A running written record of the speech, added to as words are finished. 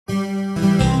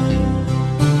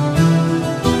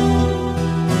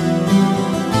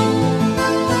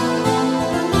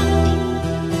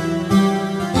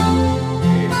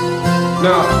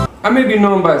I may be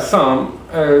known by some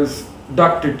as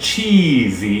Dr.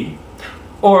 Cheesy,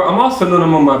 or I'm also known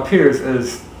among my peers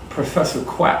as Professor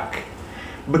Quack.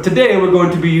 But today we're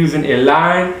going to be using a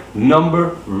line number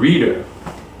reader,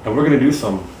 and we're going to do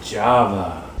some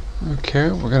Java.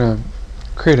 Okay, we're going to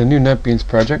create a new NetBeans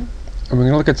project, and we're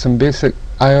going to look at some basic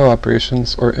I/O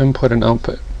operations, or input and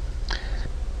output.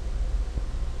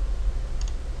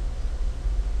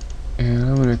 And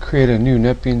I'm going to create a new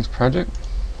NetBeans project,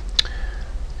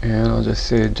 and I'll just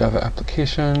say Java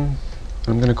application.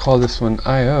 I'm going to call this one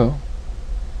I/O,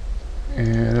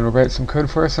 and it'll write some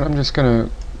code for us, and I'm just going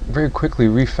to very quickly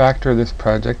refactor this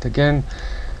project. Again,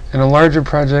 in a larger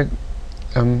project,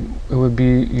 it would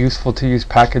be useful to use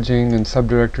packaging and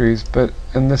subdirectories, but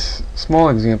in this small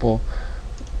example,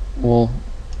 we'll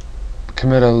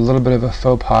commit a little bit of a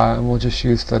faux pas, and we'll just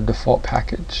use the default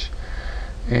package.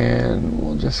 And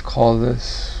we'll just call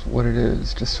this what it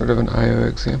is, just sort of an I/O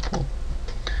example.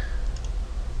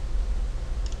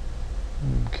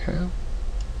 Okay.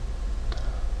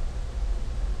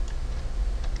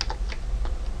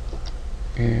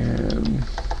 And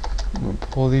I'm going to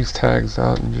pull these tags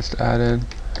out and just add in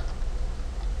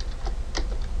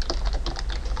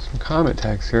some comment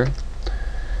tags here.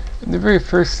 And the very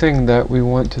first thing that we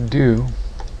want to do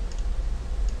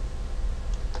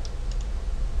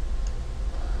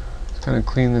is kind of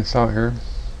clean this out here.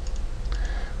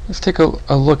 Let's take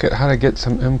a look at how to get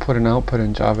some input and output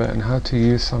in Java and how to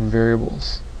use some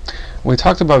variables. We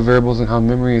talked about variables and how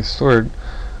memory is stored.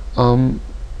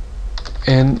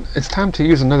 And it's time to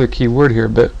use another key word here,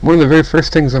 but one of the very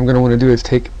first things I'm going to want to do is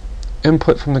take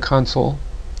input from the console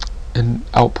and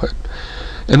output.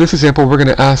 In this example, we're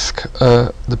going to ask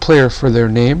the player for their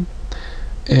name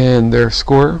and their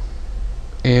score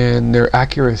and their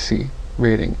accuracy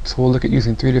rating. So we'll look at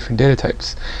using 3 different data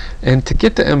types. And to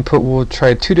get the input, we'll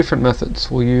try 2 different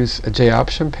methods. We'll use a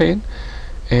JOption pane,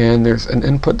 and there's an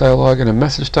input dialog and a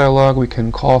message dialog. We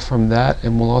can call from that,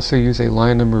 and we'll also use a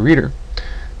line number reader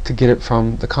to get it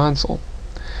from the console.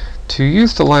 To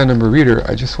use the line number reader,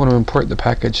 I just want to import the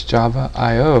package Java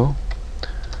I/O,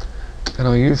 and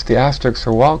I'll use the asterisk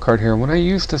or wildcard here. When I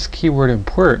use this keyword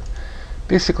import,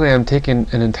 basically I'm taking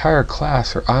an entire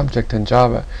class or object in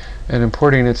Java and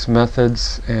importing its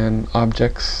methods and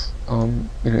objects,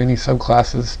 any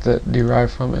subclasses that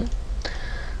derive from it.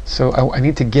 So I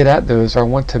need to get at those, or I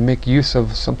want to make use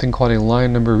of something called a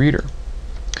line number reader.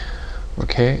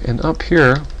 Okay, and up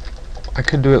here I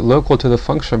could do it local to the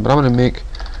function, but I'm going to make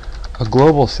a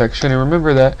global section. And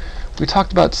remember that we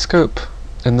talked about scope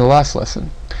in the last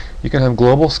lesson. You can have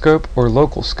global scope or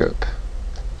local scope.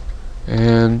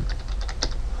 And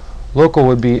local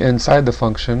would be inside the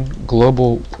function,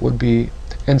 global would be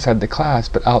inside the class,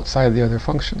 but outside the other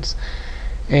functions.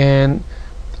 And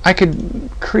I could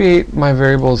create my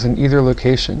variables in either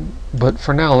location, but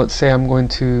for now, let's say I'm going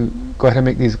to go ahead and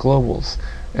make these globals.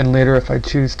 And later, if I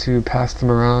choose to pass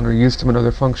them around or use them in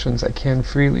other functions, I can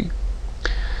freely.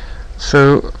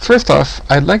 So first off,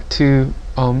 I'd like to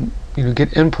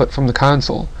get input from the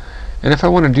console. And if I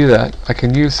want to do that, I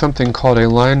can use something called a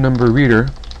line number reader,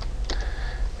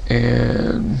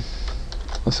 and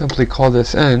I'll simply call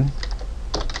this n.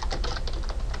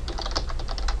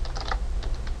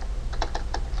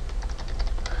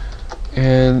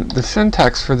 And the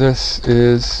syntax for this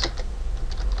is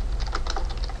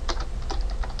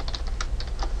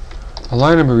a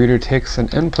line number reader takes an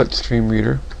input stream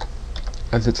reader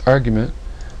as its argument,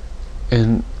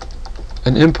 and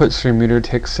an input stream reader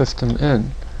takes system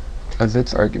in as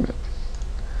its argument.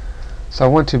 So I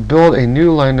want to build a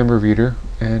new line number reader,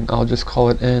 and I'll just call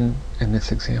it n in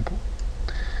this example.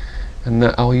 And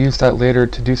I'll use that later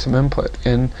to do some input.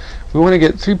 And we want to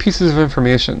get 3 pieces of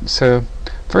information. So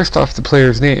first off, the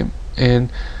player's name, and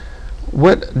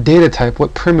what data type,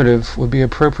 what primitive would be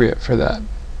appropriate for that.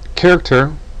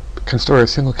 Character can store a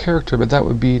single character, but that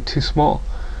would be too small.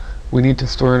 We need to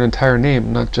store an entire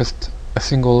name, not just a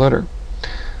single letter.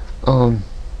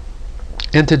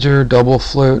 Integer, double,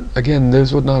 float, again,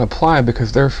 those would not apply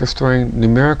because they're for storing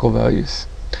numerical values.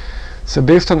 So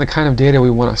based on the kind of data we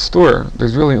want to store,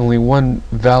 there's really only one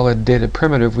valid data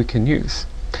primitive we can use,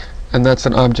 and that's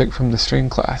an object from the string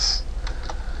class.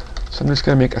 So I'm just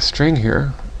going to make a string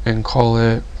here and call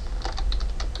it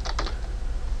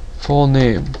full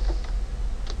name.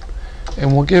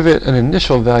 And we'll give it an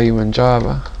initial value in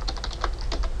Java,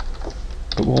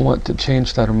 but we'll want to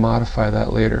change that or modify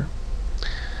that later.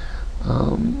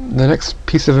 The next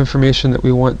piece of information that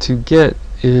we want to get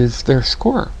is their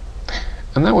score,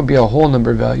 and that would be a whole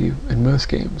number value in most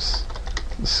games.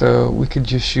 So we could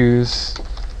just use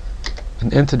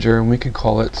an integer and we could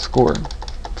call it score.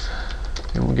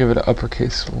 and we'll give it an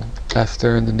uppercase S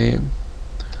there in the name,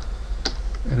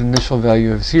 an initial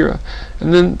value of 0.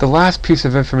 And then the last piece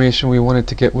of information we wanted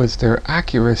to get was their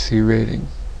accuracy rating.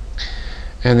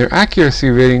 And their accuracy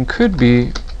rating could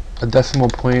be a decimal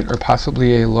point or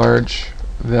possibly a large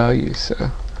value.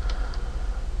 So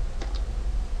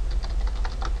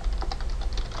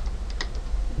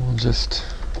we'll just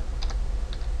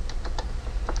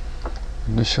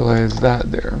initialize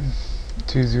that there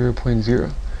to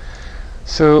 0.0.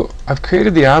 So I've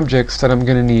created the objects that I'm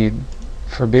going to need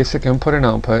for basic input and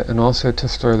output, and also to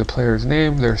store the player's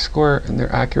name, their score, and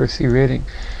their accuracy rating.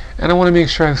 And I want to make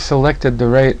sure I've selected the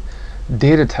right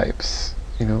data types,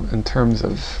 in terms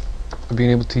of being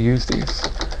able to use these.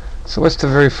 So what's the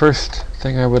very first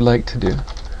thing I would like to do?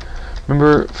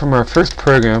 Remember from our first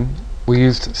program, we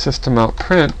used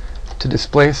system.out.print to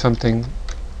display something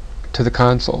to the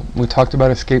console. We talked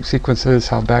about escape sequences,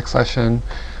 how \n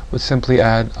would simply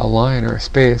add a line or a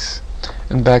space,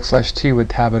 and \t would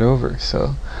tab it over.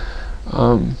 So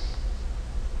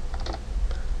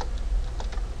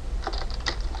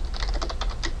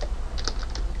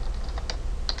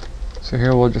so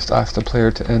here we'll just ask the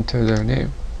player to enter their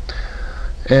name.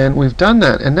 And we've done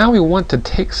that, and now we want to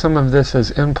take some of this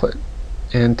as input.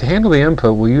 And to handle the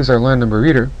input, we'll use our line number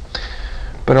reader.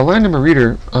 But a line number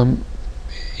reader,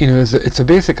 it's a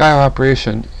basic I/O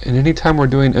operation, and anytime we're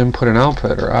doing input and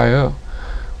output, or I/O,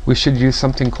 we should use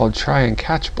something called try and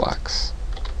catch blocks.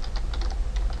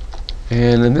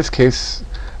 And in this case,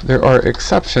 there are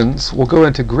exceptions. We'll go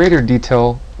into greater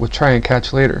detail with try and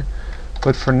catch later.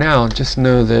 But for now, just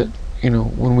know that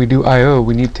when we do I/O,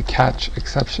 we need to catch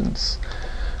exceptions.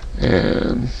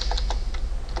 And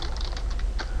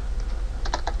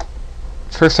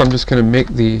first, I'm just going to make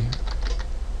the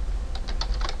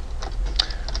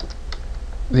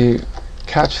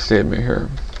catch statement here.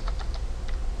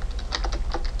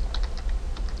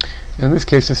 In this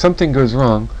case, if something goes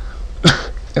wrong,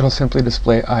 it'll simply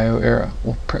display I/O error.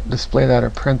 We'll display that or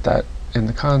print that in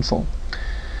the console.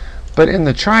 But in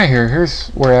the try here, here's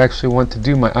where I actually want to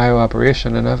do my I/O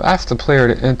operation, and I've asked the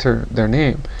player to enter their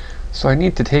name, so I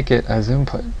need to take it as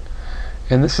input.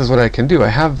 And this is what I can do. I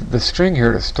have the string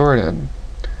here to store it in.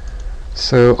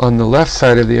 So on the left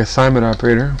side of the assignment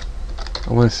operator,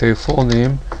 I want to say full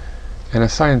name and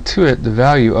assign to it the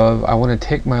value of, I want to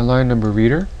take my line number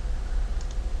reader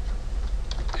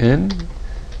in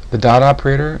the dot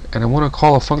operator, and I want to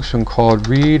call a function called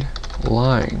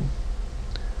readLine.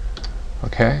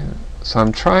 Okay, so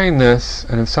I'm trying this,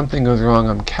 and if something goes wrong,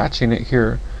 I'm catching it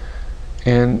here,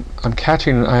 and I'm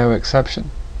catching an I/O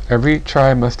exception. Every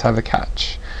try must have a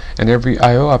catch, and every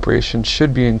I/O operation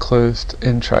should be enclosed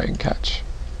in try and catch.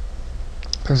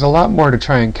 There's a lot more to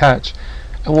try and catch,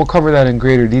 and we'll cover that in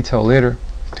greater detail later.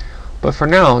 But for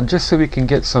now, just so we can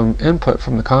get some input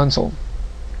from the console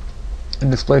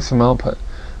and display some output,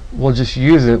 we'll just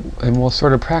use it, and we'll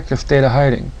sort of practice data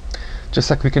hiding. Just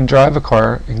like we can drive a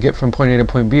car and get from point A to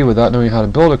point B without knowing how to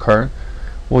build a car,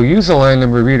 we'll use a line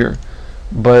number reader,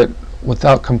 but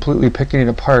without completely picking it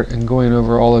apart and going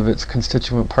over all of its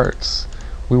constituent parts.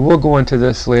 We will go into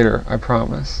this later, I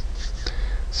promise.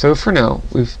 So for now,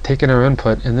 we've taken our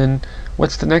input, and then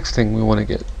what's the next thing we want to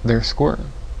get? Their score.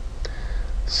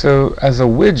 So as a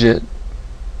widget,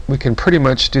 we can pretty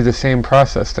much do the same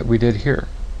process that we did here.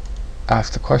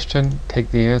 Ask the question,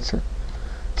 take the answer.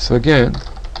 So again,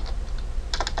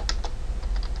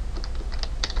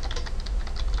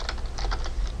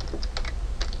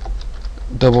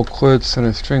 double quotes and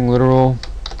a string literal.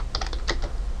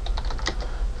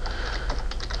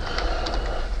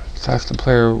 Let's ask the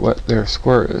player what their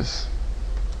score is.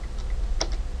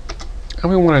 And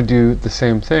we want to do the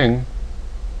same thing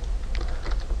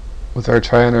with our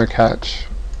try and our catch,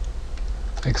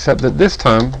 except that this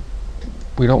time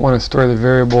we don't want to store the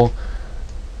variable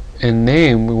in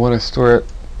name, we want to store it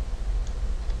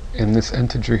in this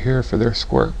integer here for their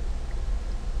score.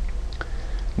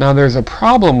 Now there's a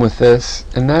problem with this,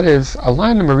 and that is a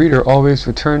line number reader always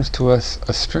returns to us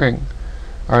a string.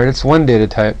 Alright, it's one data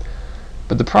type,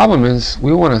 but the problem is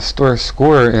we want to store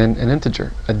score in an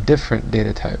integer, a different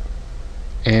data type.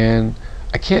 And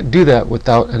I can't do that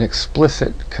without an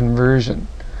explicit conversion.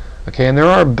 Okay, and there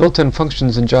are built-in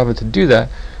functions in Java to do that,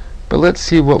 but let's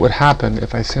see what would happen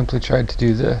if I simply tried to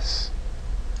do this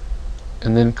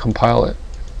and then compile it.